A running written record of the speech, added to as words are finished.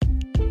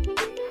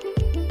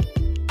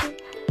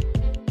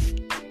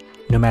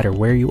No matter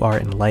where you are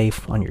in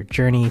life, on your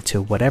journey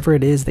to whatever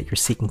it is that you're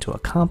seeking to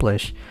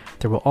accomplish,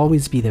 there will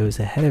always be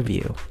those ahead of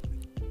you,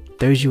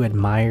 those you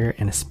admire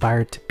and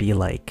aspire to be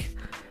like.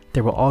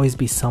 There will always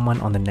be someone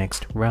on the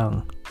next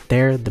rung.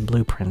 They're the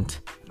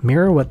blueprint.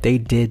 Mirror what they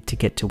did to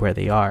get to where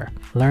they are.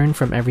 Learn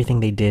from everything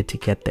they did to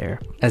get there.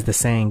 As the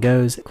saying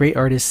goes, great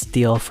artists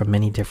steal from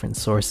many different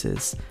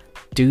sources.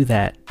 Do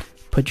that.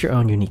 Put your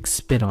own unique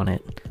spin on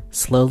it.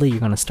 Slowly, you're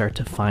going to start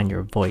to find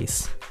your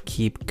voice.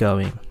 Keep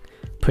going.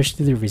 Push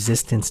through the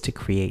resistance to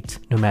create.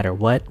 No matter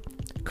what,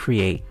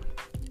 create.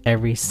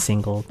 Every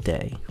single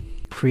day.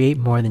 Create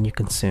more than you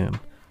consume.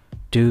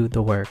 Do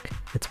the work.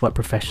 It's what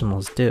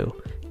professionals do,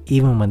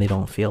 even when they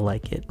don't feel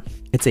like it.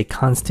 It's a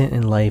constant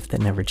in life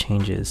that never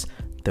changes.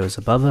 Those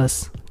above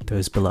us,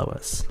 those below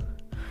us.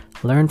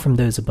 Learn from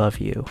those above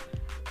you.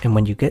 And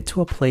when you get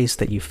to a place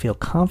that you feel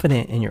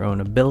confident in your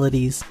own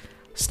abilities,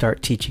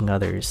 start teaching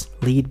others.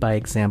 Lead by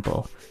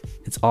example.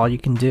 It's all you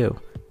can do.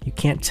 You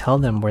can't tell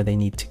them where they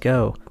need to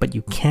go, but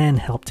you can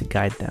help to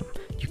guide them.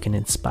 You can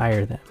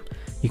inspire them.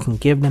 You can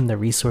give them the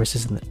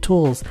resources and the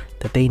tools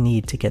that they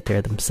need to get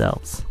there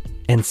themselves.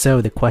 And so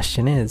the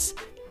question is,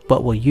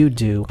 what will you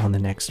do on the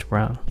next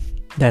rung?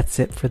 That's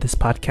it for this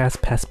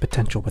podcast, Past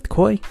Potential with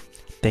Koi.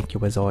 Thank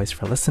you as always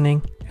for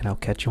listening, and I'll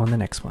catch you on the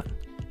next one.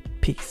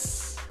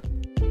 Peace.